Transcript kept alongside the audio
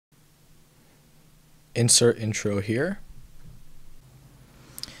Insert intro here.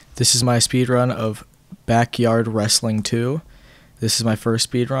 This is my speedrun of Backyard Wrestling 2. This is my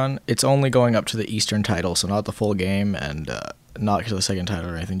first speedrun. It's only going up to the Eastern title, so not the full game, and not to the second title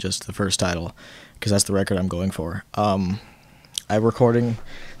or anything, just the first title, because that's the record I'm going for. I'm recording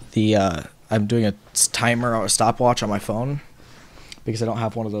the, I'm doing a timer or a stopwatch on my phone, because I don't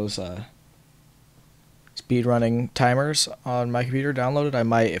have one of those speedrunning timers on my computer downloaded. I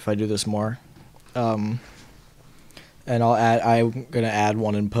might if I do this more. And I'm gonna add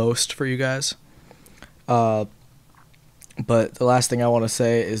one in post for you guys. But the last thing I want to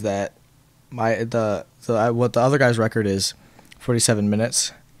say is that what the other guy's record is 47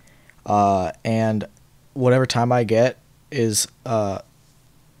 minutes, and whatever time I get is the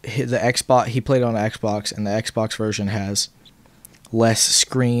Xbox. He played on Xbox, and the Xbox version has less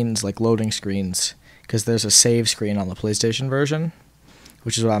screens, like loading screens, because there's a save screen on the PlayStation version,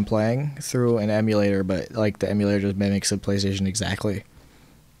 which is what I'm playing through an emulator, but like the emulator just mimics the PlayStation exactly.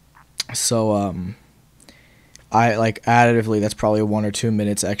 So I like additively, that's probably 1 or 2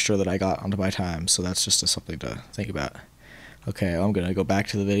 minutes extra that I got onto my time, so that's just something to think about. Okay, I'm gonna go back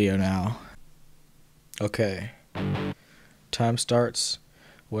to the video now. Okay, time starts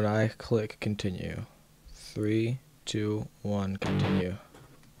when I click continue. 3, 2, 1, continue.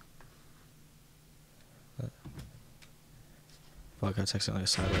 Fuck, that's accidentally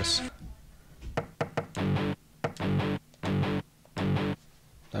sideways.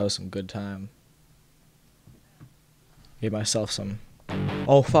 That was some good time. Gave myself some...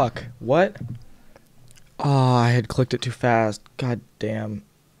 Oh, fuck. What? Oh, I had clicked it too fast. God damn.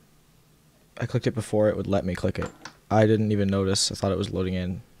 I clicked it before it would let me click it. I didn't even notice. I thought it was loading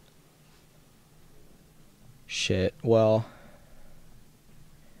in. Shit. Well,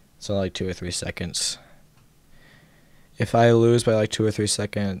 it's only like 2 or 3 seconds. If I lose by like 2 or 3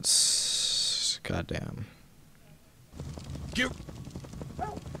 seconds, goddamn.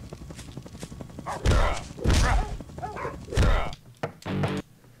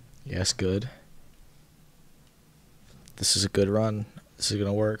 Yes, good. This is a good run. This is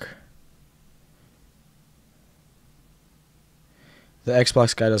gonna work. The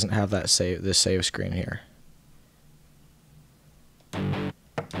Xbox guy doesn't have that this save screen here.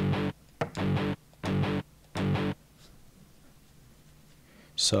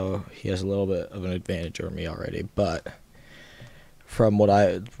 So he has a little bit of an advantage over me already, but from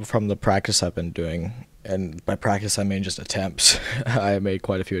the practice I've been doing, and by practice I mean just attempts, I made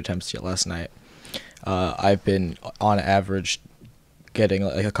quite a few attempts last night. I've been on average getting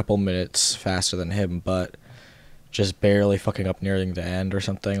like a couple minutes faster than him, but just barely fucking up nearing the end or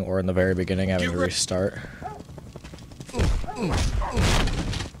something, or in the very beginning having to restart.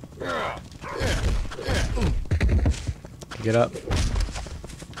 Get up.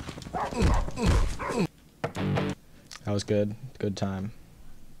 That was good. Good time.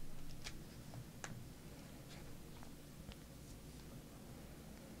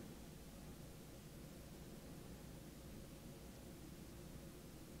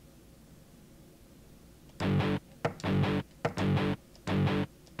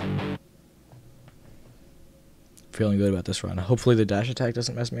 Feeling good about this run. Hopefully the dash attack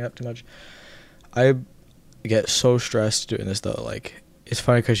doesn't mess me up too much. I get so stressed doing this though. Like, it's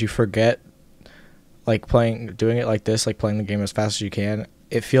funny because you forget, like, doing it like this, like playing the game as fast as you can.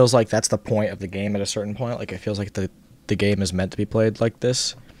 It feels like that's the point of the game at a certain point. Like, it feels like the game is meant to be played like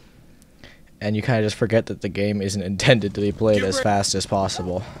this, and you kind of just forget that the game isn't intended to be played as fast as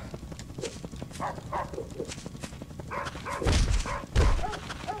possible.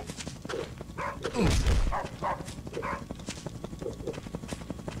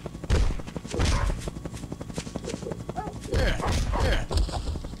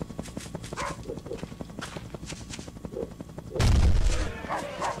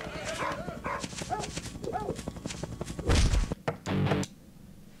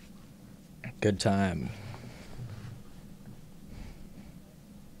 Good time.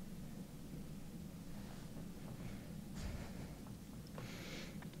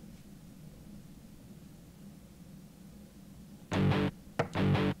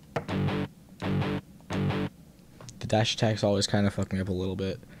 The dash attacks always kind of fuck me up a little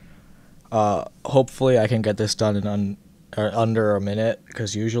bit. Hopefully I can get this done in under a minute,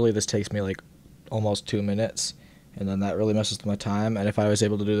 because usually this takes me like almost 2 minutes, and then that really messes with my time. And if I was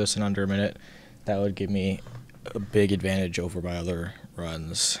able to do this in under a minute, that would give me a big advantage over my other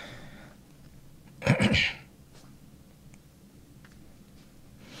runs.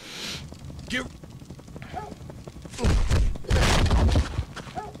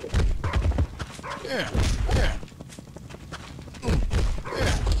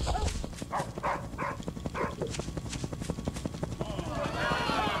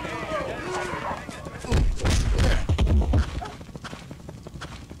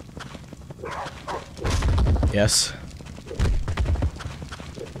 Yes.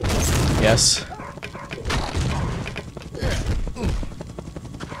 Yes.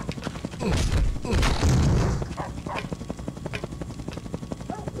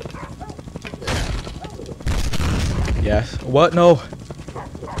 Yes. What? No.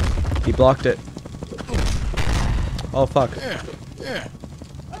 He blocked it. Oh, fuck.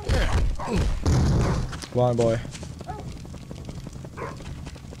 Come on, boy.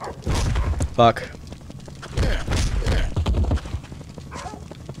 Fuck.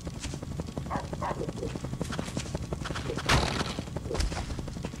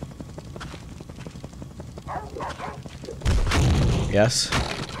 Yes.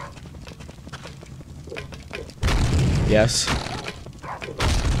 Yes.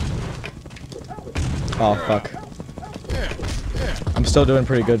 Oh, fuck. I'm still doing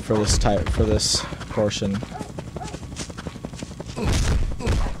pretty good for this portion.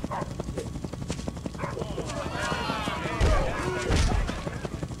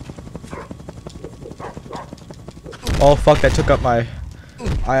 Oh, fuck, that took up my...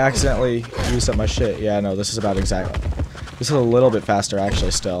 I accidentally used up my shit. Yeah, no, this is about exactly... This is a little bit faster, actually,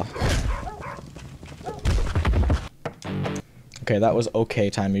 still. Okay, that was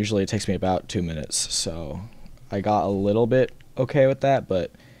okay time. Usually it takes me about 2 minutes, so... I got a little bit okay with that,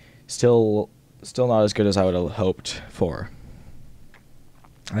 but still not as good as I would have hoped for.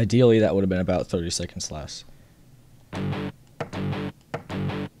 Ideally, that would have been about 30 seconds less. But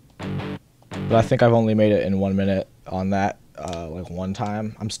I think I've only made it in 1 minute on that, like one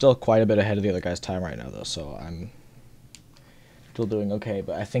time. I'm still quite a bit ahead of the other guy's time right now, though, so I'm still doing okay.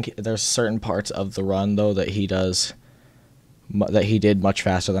 But I think there's certain parts of the run, though, that he did much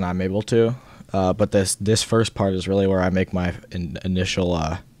faster than I'm able to. But this first part is really where I make my initial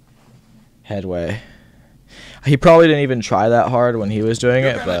headway. He probably didn't even try that hard when he was doing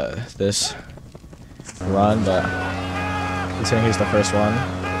it, but this run, but considering he's the first one.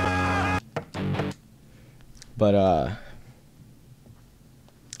 But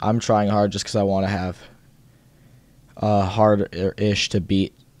I'm trying hard just because I want to have a hard-ish to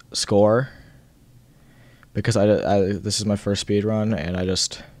beat score. Because this is my first speed run, and I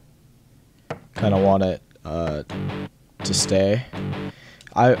just kind of want it to stay.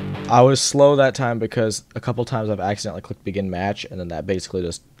 I was slow that time because a couple times I've accidentally clicked begin match, and then that basically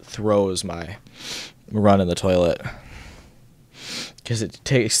just throws my run in the toilet. Because it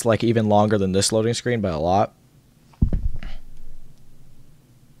takes like even longer than this loading screen by a lot.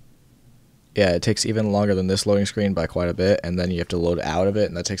 Yeah, it takes even longer than this loading screen by quite a bit, and then you have to load out of it,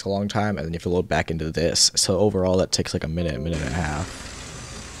 and that takes a long time, and then you have to load back into this. So overall, that takes like a minute and a half.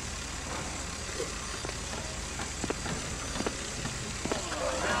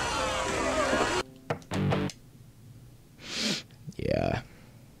 Yeah.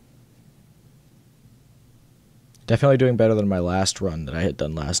 Definitely doing better than my last run that I had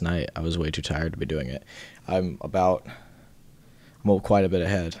done last night. I was way too tired to be doing it. I'm quite a bit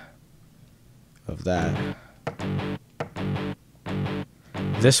ahead of that.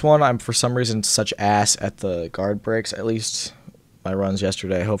 This one, I'm for some reason such ass at the guard breaks. At least my runs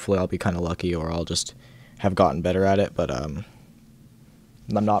yesterday. Hopefully I'll be kind of lucky, or I'll just have gotten better at it. But I'm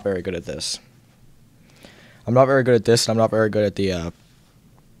not very good at this. I'm not very good at this, and I'm not very good at the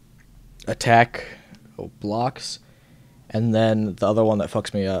attack blocks. And then the other one that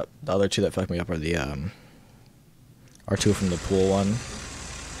fucks me up, the other two that fuck me up are the are two from the pool one.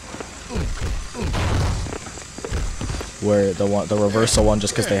 Where the reversal one,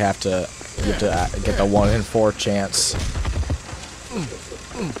 just because you have to get the 1 in 4 chance.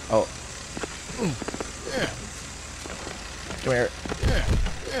 Oh, come here,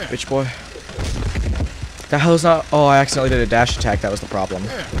 bitch boy. The hell's not? Oh, I accidentally did a dash attack. That was the problem.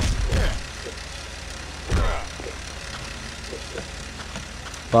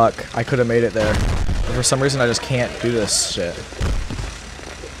 Fuck, I could have made it there, but for some reason I just can't do this shit.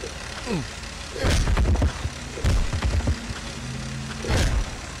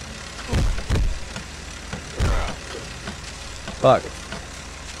 Fuck.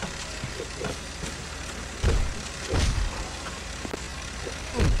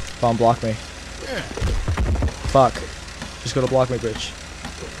 Bomb, block me. Fuck. Just go to block me, bitch.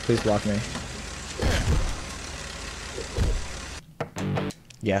 Please block me.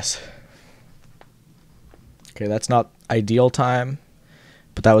 Yes. Okay, that's not ideal time,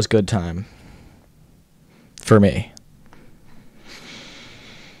 but that was good time. For me.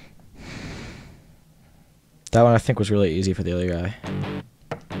 That one I think was really easy for the other guy.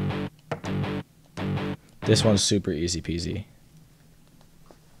 This one's super easy peasy.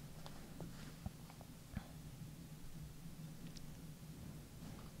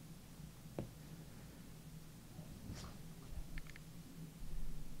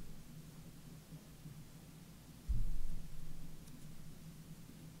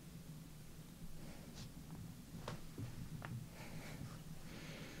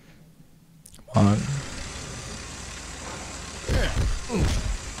 on.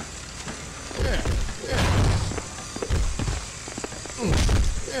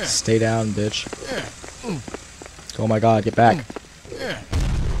 Stay down, bitch. Oh my god, get back.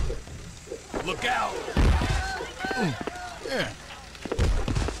 Look out.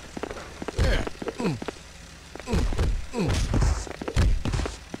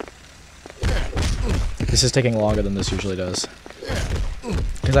 This is taking longer than this usually does.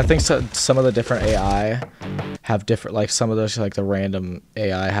 Because I think some of the different AI have different, like some of those, like the random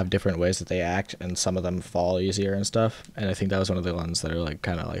AI have different ways that they act, and some of them fall easier and stuff. And I think that was one of the ones that are like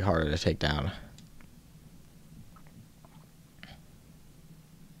kind of like harder to take down.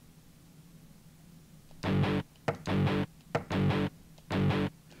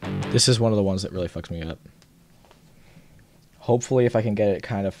 This is one of the ones that really fucks me up. Hopefully if I can get it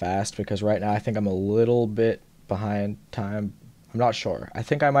kind of fast, because right now I think I'm a little bit behind time. I'm not sure. I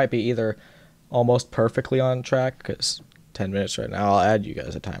think I might be either almost perfectly on track, because 10 minutes right now. I'll add you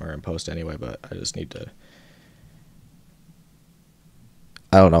guys a timer and post anyway, but I just need to...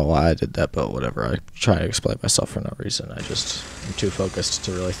 I don't know why I did that, but whatever. I try to explain myself for no reason. I'm too focused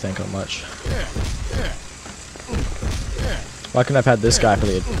to really think on much. Why couldn't I have had this guy for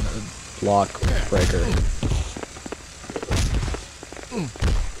the block breaker?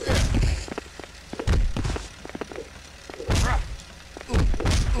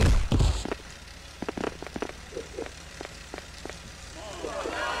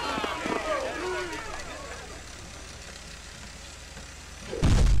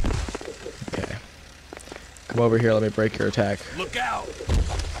 Okay. Come over here, let me break your attack. Look out.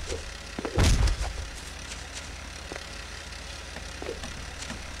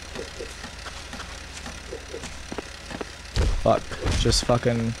 Fuck. Just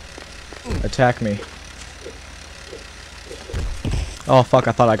fucking attack me. Oh fuck,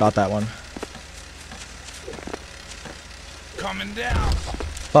 I thought I got that one. Coming down.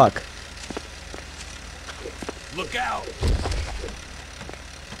 Fuck. Look out.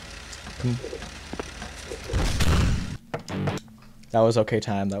 That was okay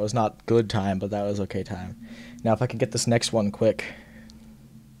time. That was not good time, but that was okay time. Now if I could get this next one quick.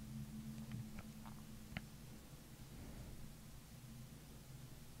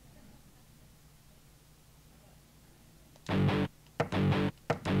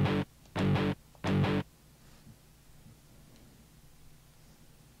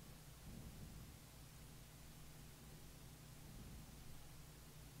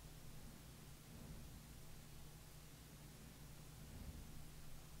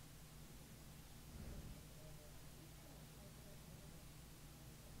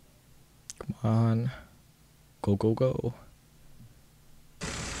 Come on. Go, go, go.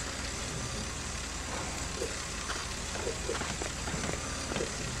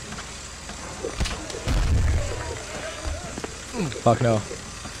 Fuck no.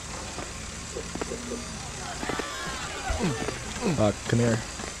 Fuck, come here.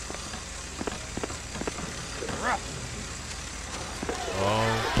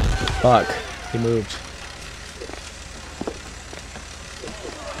 Fuck, he moved.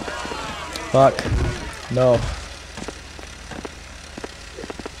 Fuck, no.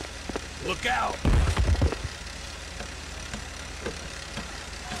 Look out.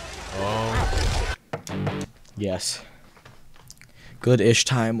 Yes. Good-ish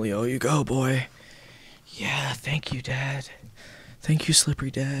time, Leo. You go, boy. Yeah, thank you, Dad. Thank you,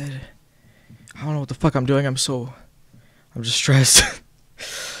 Slippery Dad. I don't know what the fuck I'm doing. I'm just stressed.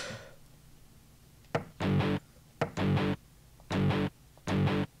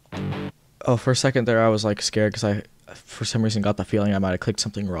 Oh, for a second there, I was like scared because I, for some reason, got the feeling I might have clicked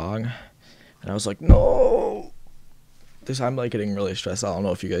something wrong, and I was like, no. I'm like getting really stressed. I don't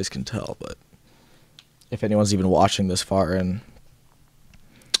know if you guys can tell, but if anyone's even watching this far, and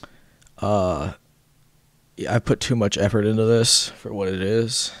I put too much effort into this for what it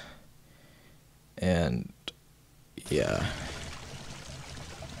is, and yeah.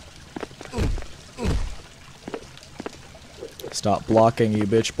 Stop blocking, you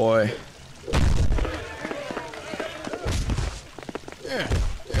bitch boy.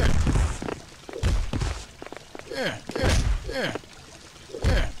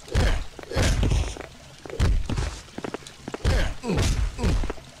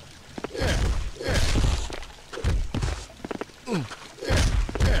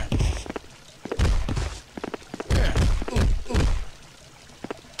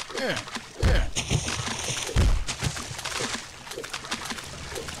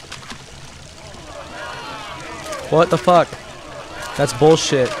 What the fuck? That's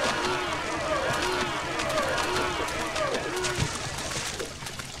bullshit.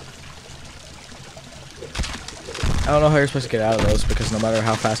 don't know how you're supposed to get out of those because no matter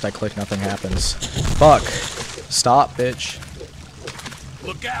how fast I click, nothing happens. Fuck. Stop, bitch.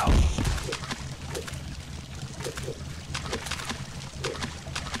 Look out!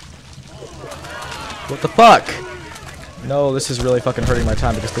 What the fuck? No, this is really fucking hurting my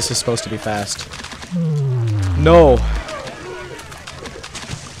time because this is supposed to be fast. No.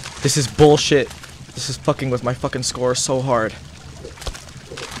 This is bullshit. This is fucking with my fucking score so hard.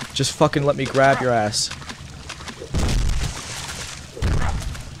 Just fucking let me grab your ass.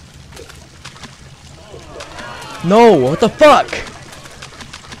 No, what the fuck?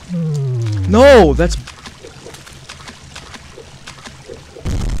 No, that's...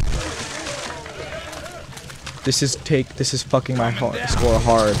 This is fucking my score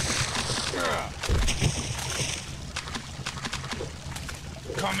hard.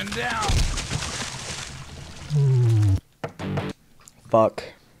 Coming down. Fuck.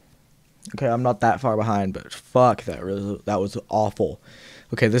 Okay, I'm not that far behind, but fuck, that was awful.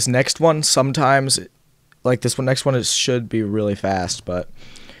 Okay, this next one sometimes, like this one, next one should be really fast, but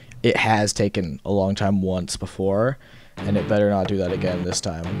it has taken a long time once before, and it better not do that again this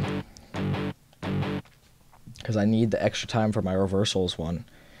time. Because I need the extra time for my reversals one.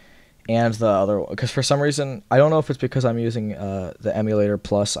 And the other one, because for some reason, I don't know if it's because I'm using the emulator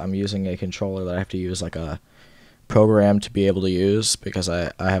plus I'm using a controller that I have to use like a program to be able to use, because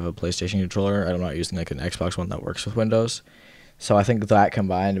I have a PlayStation controller. I'm not using like an Xbox one that works with Windows. So I think that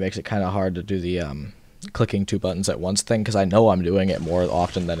combined makes it kind of hard to do the clicking two buttons at once thing, because I know I'm doing it more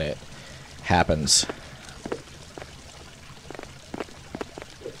often than it happens.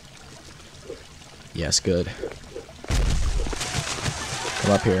 Yes, good.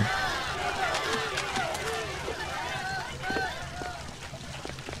 Come up here.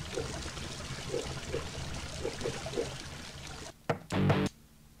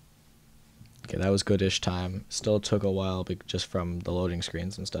 Okay, that was goodish time. Still took a while just from the loading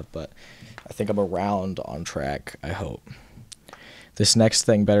screens and stuff, but I think I'm around on track, I hope. This next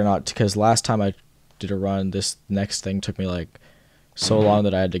thing better not, because last time I did a run, this next thing took me like so long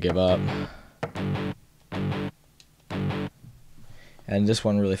that I had to give up. And this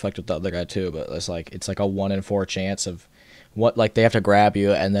one really fucked with the other guy too, but it's like a 1 in 4 chance of what, like they have to grab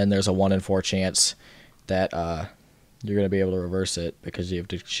you, and then there's a 1 in 4 chance that you're gonna be able to reverse it, because you have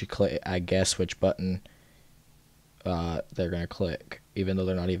to click, I guess, which button they're gonna click, even though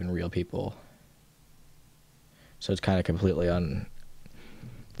they're not even real people. So it's kind of completely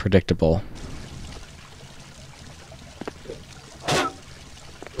unpredictable.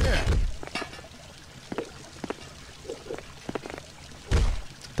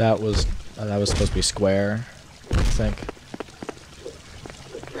 That was supposed to be square, I think.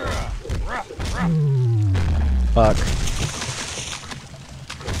 Fuck.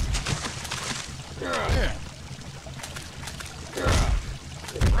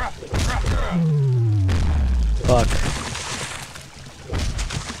 Fuck.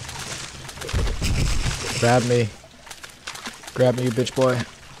 Grab me. Grab me, you bitch boy.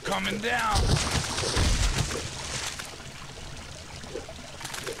 Coming down.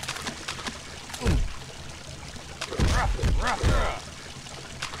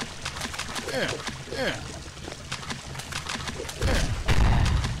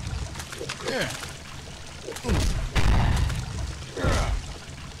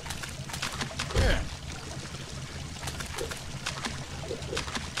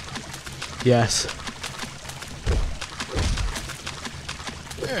 Yes.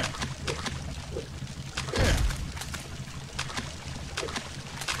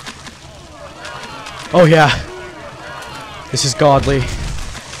 Oh yeah. This is godly.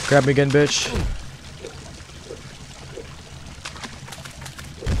 Grab me again, bitch.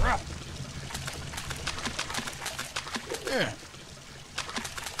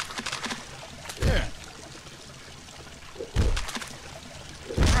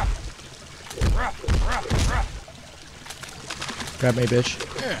 Grab me, bitch.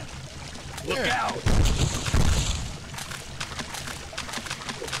 Look out.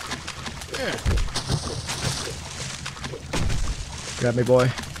 Grab me,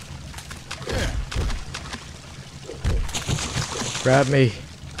 boy. Grab me.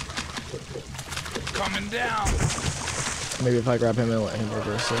 Coming down. Maybe if I grab him and let him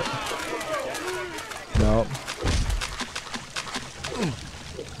reverse it. Nope.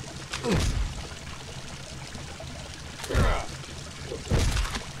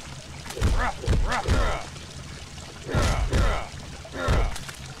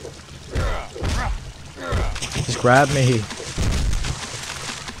 Just grab me.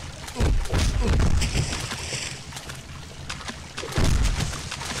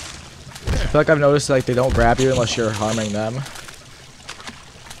 feel like I've noticed like they don't grab you unless you're harming them.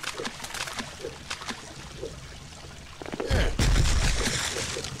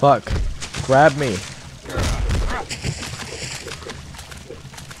 Fuck. Grab me.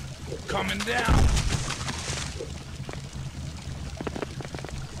 Coming down.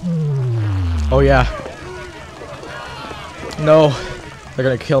 Oh yeah. No. They're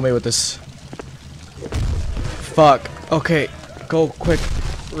gonna kill me with this. Fuck. Okay. Go quick.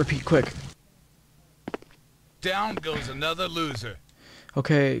 Repeat quick. Down goes another loser.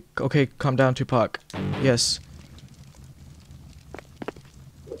 Okay. Okay. Calm down, Tupac. Yes.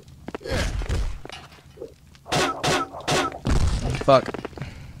 Fuck.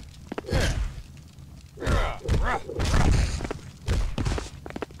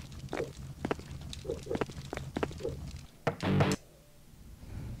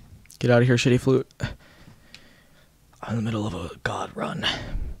 Get out of here, shitty flute. I'm in the middle of a god run.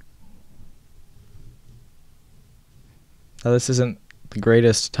 Now, this isn't the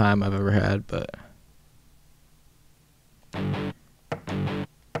greatest time I've ever had, but...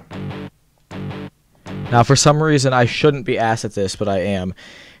 Now, for some reason, I shouldn't be ass at this, but I am.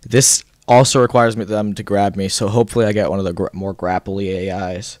 This also requires them to grab me, so hopefully I get one of the more grapply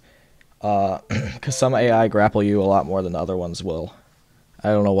AIs. Because some AI grapple you a lot more than the other ones will. I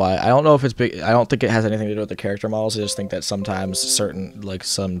don't know why. I don't know if it's big. I don't think it has anything to do with the character models. I just think that sometimes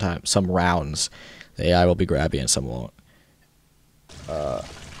some rounds, the AI will be grabby and some won't. So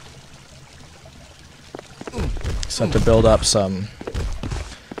I have to build up some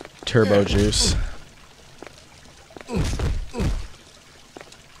turbo juice.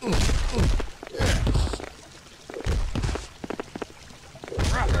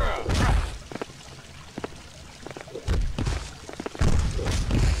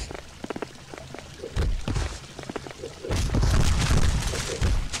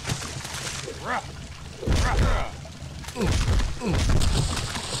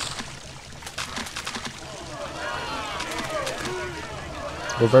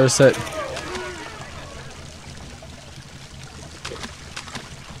 Reverse it.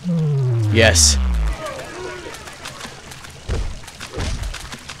 Yes.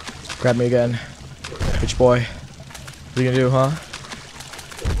 Grab me again. Bitch boy. What are you gonna do, huh?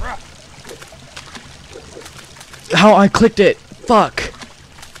 How I clicked it! Fuck!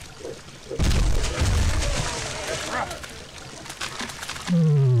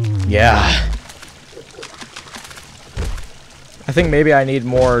 Yeah. I think maybe I need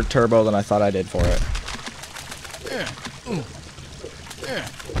more turbo than I thought I did for it.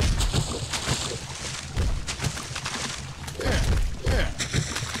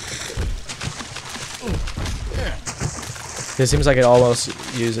 It seems like it almost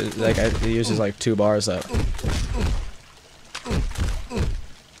uses it uses like 2 bars though.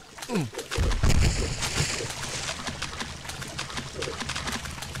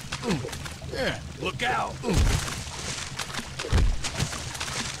 Look out.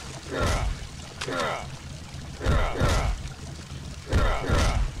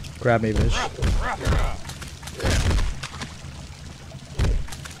 Grab me, bitch.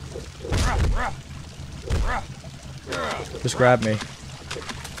 Just grab me.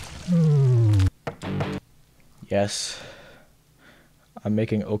 Yes. I'm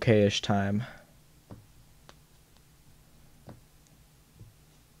making okay-ish time.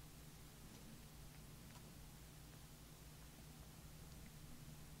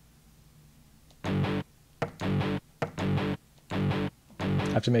 I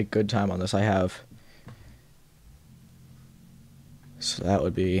have to make good time on this. I have. So that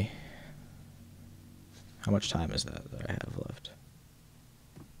would be. How much time is that I have left?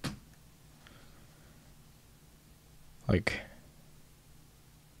 Like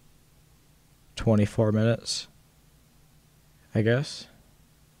 24 minutes, I guess.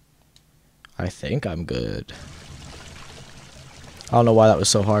 I think I'm good. I don't know why that was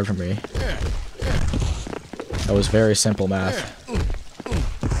so hard for me. That was very simple math.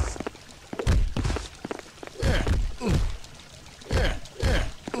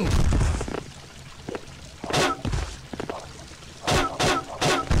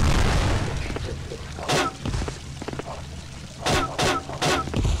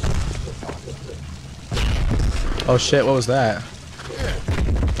 Oh shit, what was that?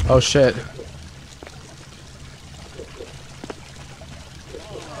 Oh shit.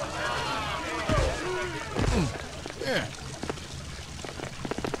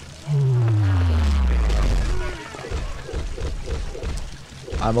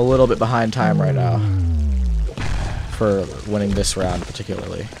 I'm a little bit behind time right now for winning this round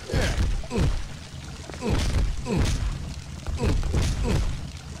particularly.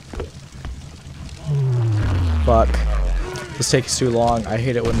 Fuck. This takes too long. I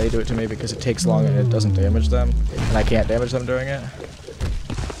hate it when they do it to me because it takes long and it doesn't damage them. And I can't damage them during it.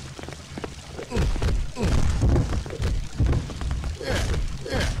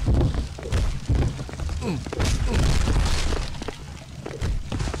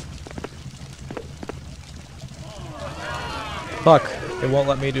 Fuck. It won't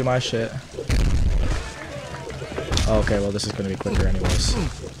let me do my shit. Okay, well this is gonna be quicker anyways.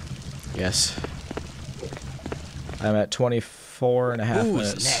 Yes. I'm at 24 and a half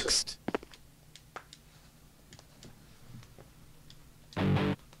minutes. Who's next?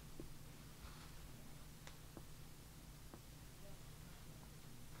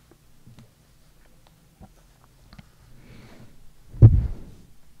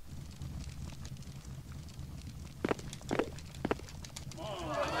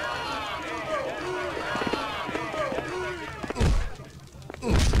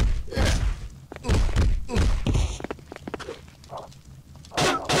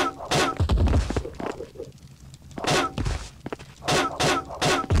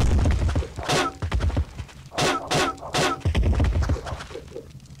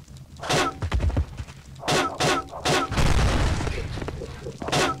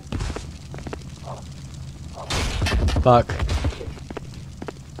 Fuck.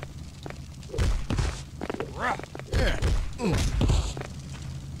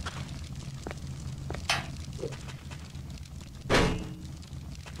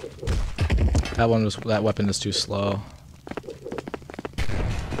 That weapon is too slow.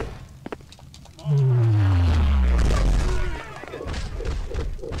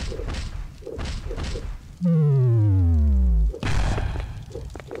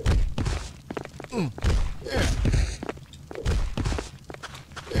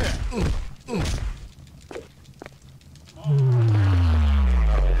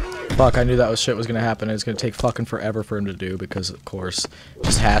 Fuck, I knew that shit was gonna happen. It's gonna take fucking forever for him to do because, of course,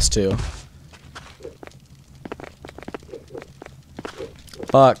 just has to.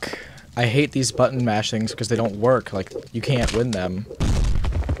 Fuck. I hate these button mash things because they don't work. Like, you can't win them.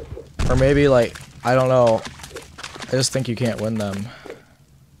 Or maybe, like, I don't know. I just think you can't win them.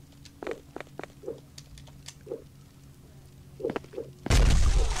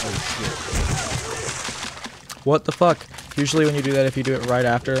 What the fuck? Usually when you do that, if you do it right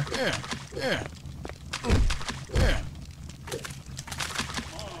after.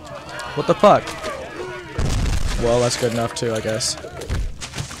 What the fuck? Well, that's good enough too, I guess.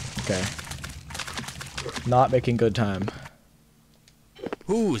 Okay. Not making good time.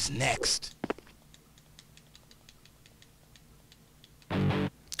 Who's next? I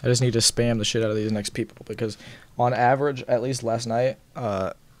just need to spam the shit out of these next people because on average, at least last night,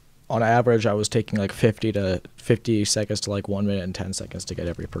 on average I was taking like 50 seconds to like 1 minute and 10 seconds to get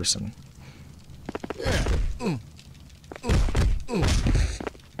every person.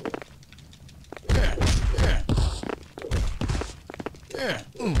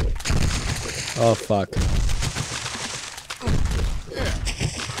 Oh fuck.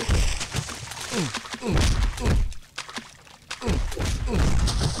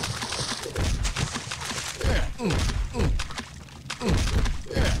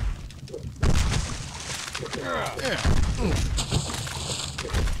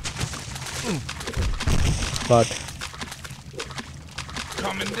 Fuck.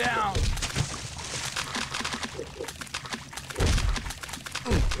 Coming down.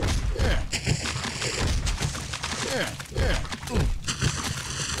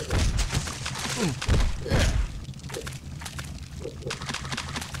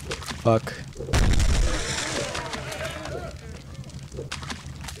 Fuck.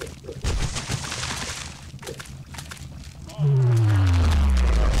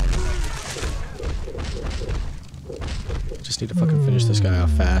 Just need to fucking finish this guy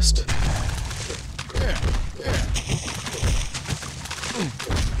off fast.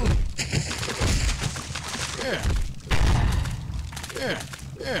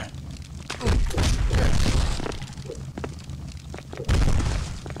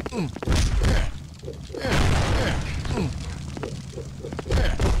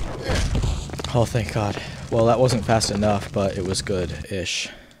 Oh, thank God. Well, that wasn't fast enough, but it was good-ish.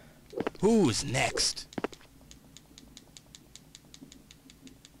 Who's next?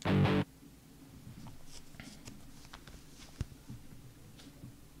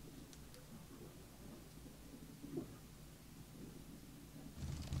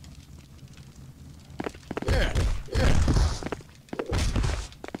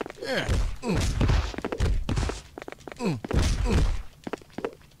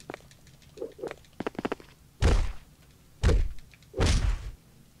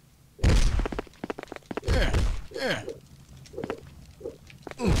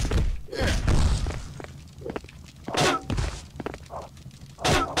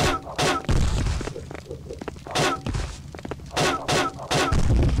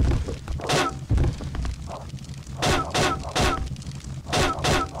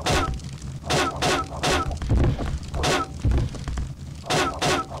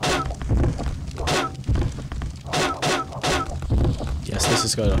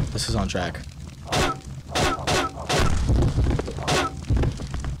 go. This is on track.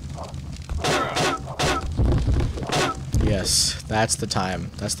 Yes, that's the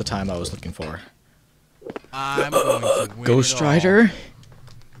time. That's the time I was looking for. I'm going to win Ghost it all. Rider?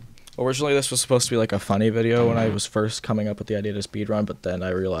 Originally, this was supposed to be like a funny video when I was first coming up with the idea to speedrun, but then I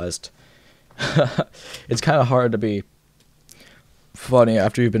realized it's kind of hard to be funny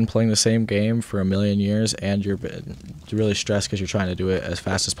after you've been playing the same game for a million years and you're really stressed because you're trying to do it as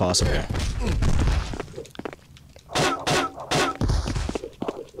fast as possible.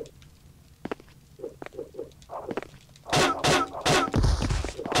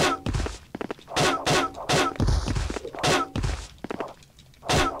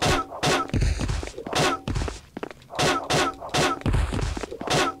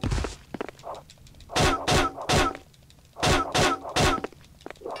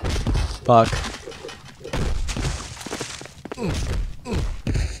 Fuck.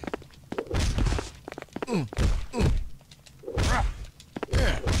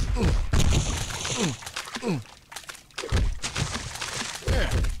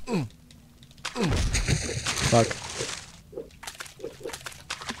 Fuck.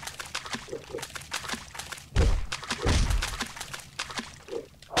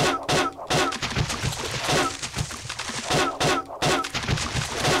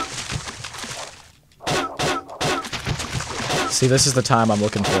 See, this is the time I'm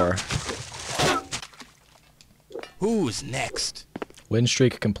looking for. Who's next? Win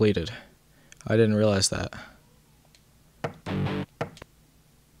streak completed. I didn't realize that.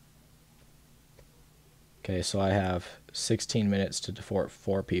 Okay, so I have 16 minutes to defort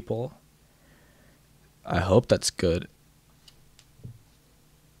 4 people. I hope that's good.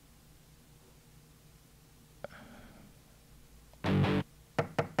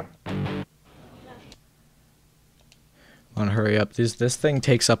 On hurry up. This thing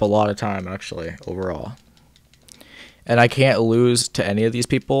takes up a lot of time actually overall. And I can't lose to any of these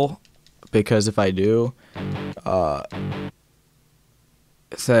people because if I do,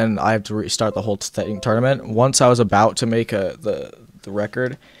 then I have to restart the whole tournament. Once I was about to make the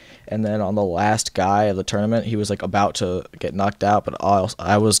record, and then on the last guy of the tournament, he was like about to get knocked out, but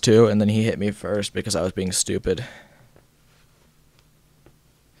I was too, and then he hit me first because I was being stupid.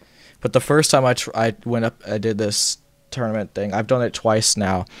 But the first time I went up, I did this tournament thing. I've done it twice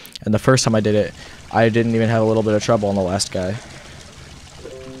now, and the first time I did it, I didn't even have a little bit of trouble on the last guy.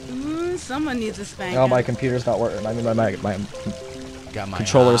 Someone needs a spank. Oh, my computer's not working. I mean, my Got my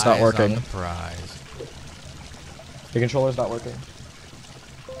controller's not eyes working. on the prize. The controller's not working.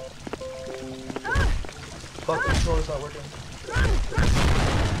 Fuck, the controller's not working.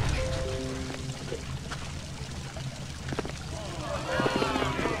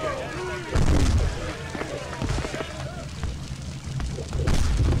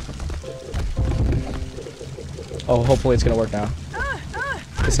 Oh, hopefully it's gonna work now.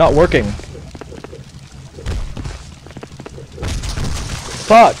 It's not working.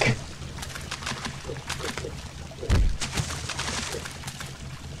 Fuck!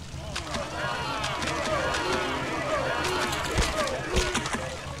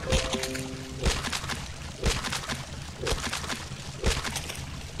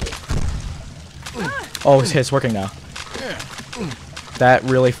 Oh, it's working now. That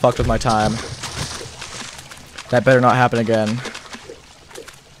really fucked with my time. That better not happen again.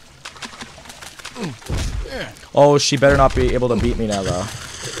 Oh, she better not be able to beat me now, though.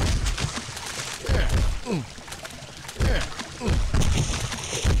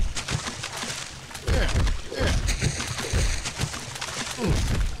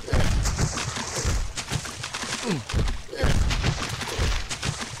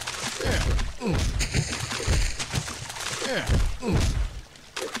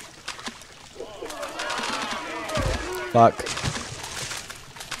 Fuck.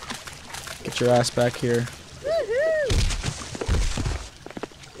 Get your ass back here.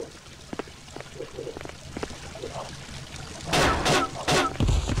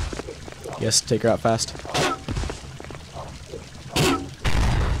 Yes, take her out fast.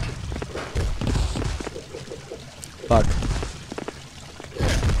 Fuck.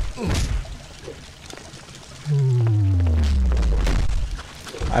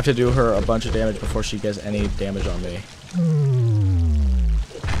 I have to do her a bunch of damage before she gets any damage on me.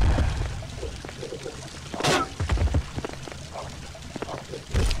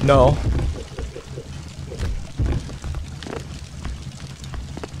 No.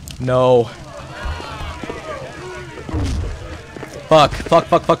 No. Fuck. Fuck,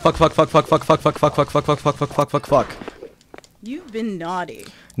 fuck, fuck, fuck, fuck, fuck, fuck, fuck, fuck, fuck, fuck, fuck, fuck, fuck, fuck, fuck, fuck, fuck, fuck. You've been naughty.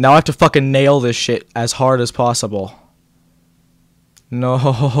 Now I have to fucking nail this shit as hard as possible.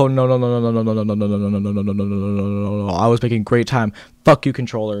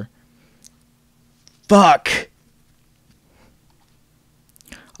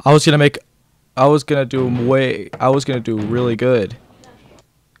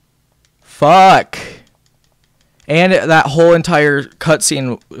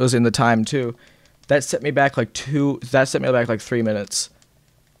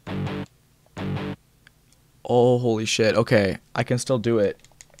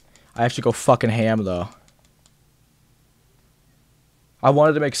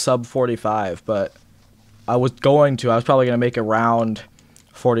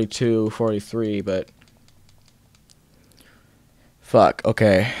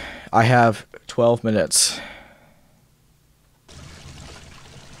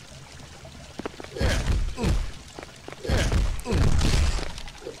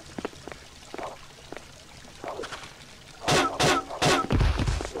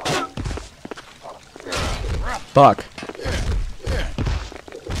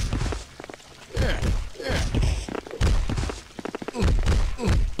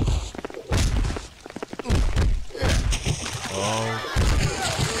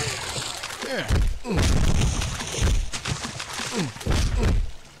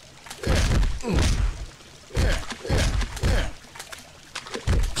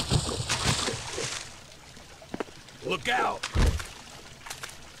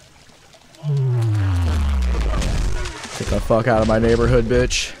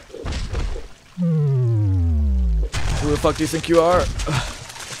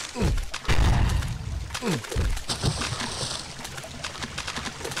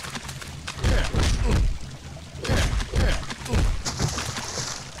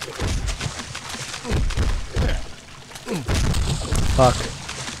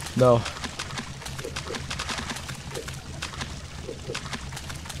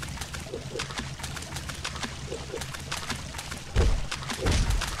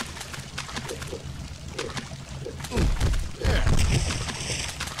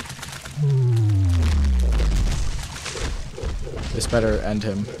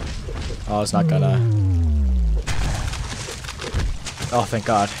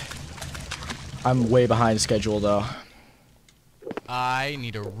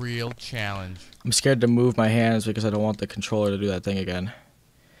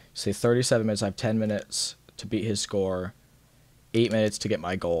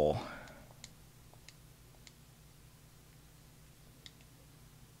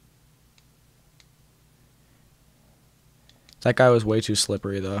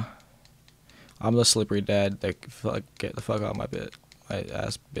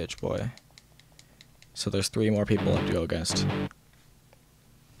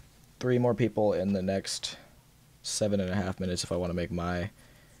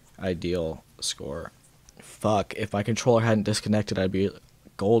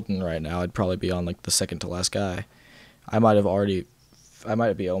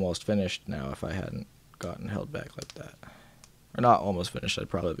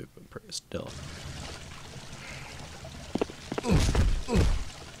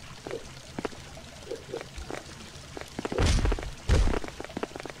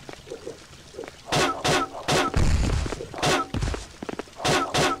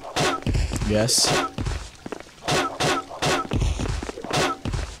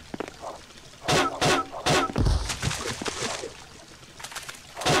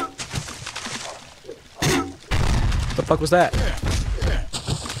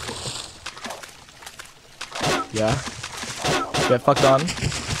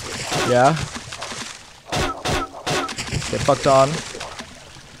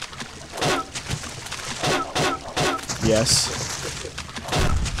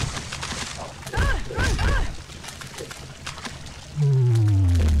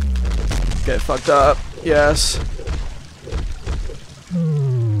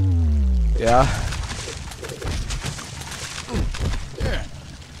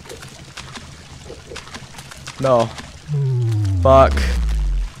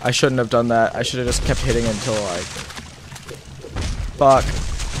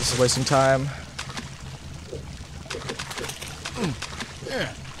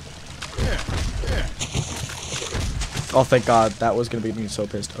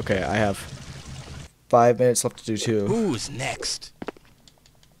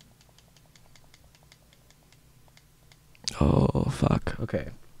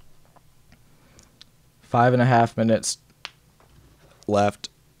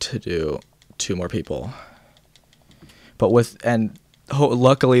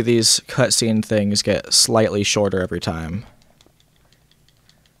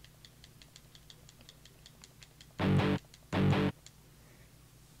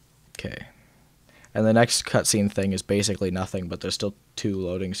 Okay. And the next cutscene thing is basically nothing, but there's still 2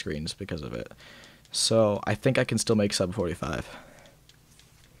 loading screens because of it. So I think I can still make sub 45.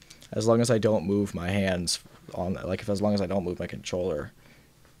 As long as I don't move my hands on, like, as long as I don't move my controller.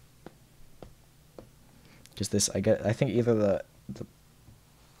 Because this, I think either the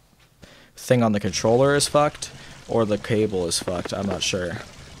thing on the controller is fucked, or the cable is fucked. I'm not sure.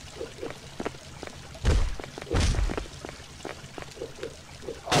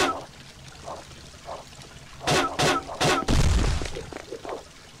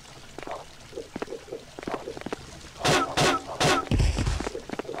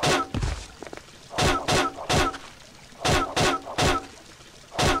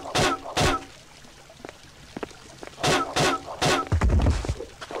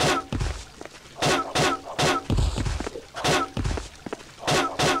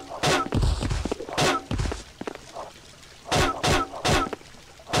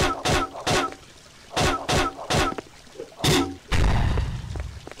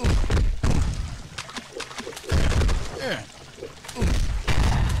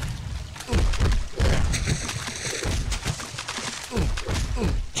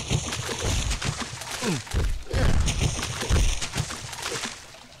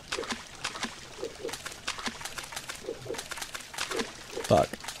 Fuck.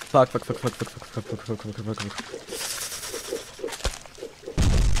 Fuck, fuck, fuck, fuck, fuck, fuck, fuck, fuck, fuck, fuck, fuck, fuck.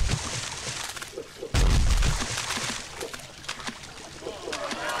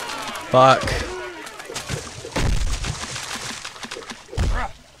 Fuck.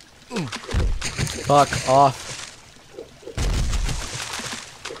 Fuck off.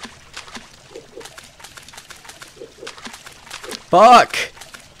 Fuck!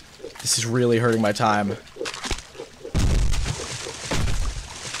 This is really hurting my time.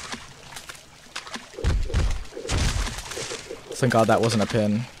 Thank God that wasn't a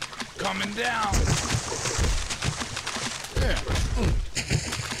pin. Coming down.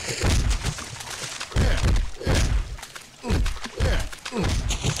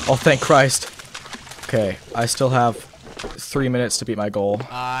 Oh, thank Christ. Okay, I still have 3 minutes to beat my goal.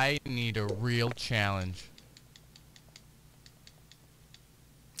 I need a real challenge.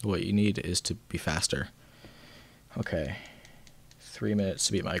 What you need is to be faster. Okay. 3 minutes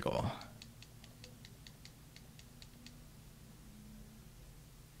to beat my goal.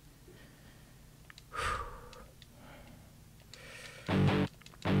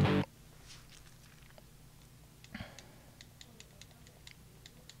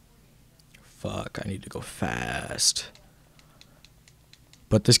 Fuck, I need to go fast.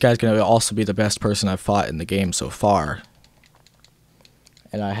 But this guy's gonna also be the best person I've fought in the game so far.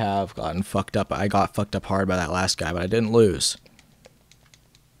 And I have gotten fucked up. I got fucked up hard by that last guy, but I didn't lose.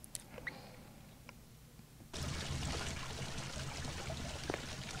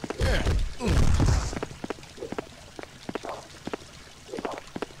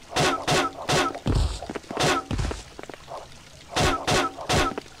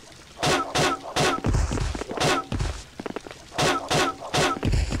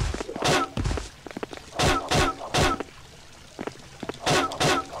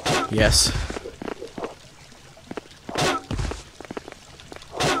 Yes.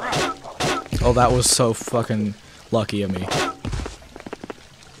 Oh, that was so fucking lucky of me.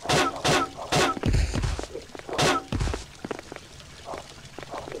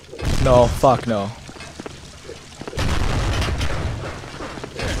 No, fuck no.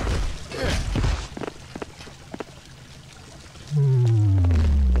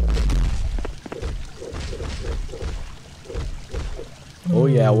 Oh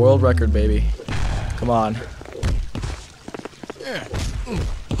yeah, world record, baby. Come on.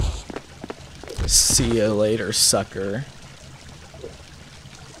 See you later, sucker.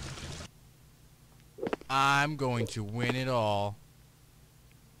 I'm going to win it all.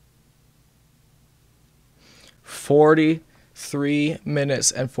 43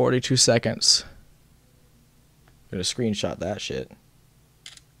 minutes and 42 seconds. I'm gonna screenshot that shit.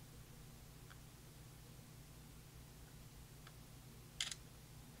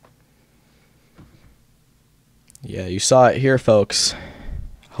 Yeah, you saw it here, folks.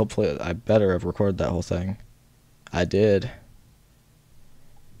 Hopefully, I better have recorded that whole thing. I did.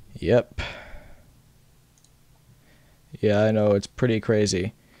 Yep. Yeah, I know, it's pretty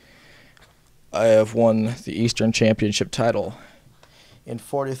crazy. I have won the Eastern Championship title in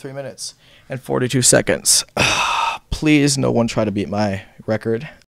 43 minutes and 42 seconds. Please, no one try to beat my record.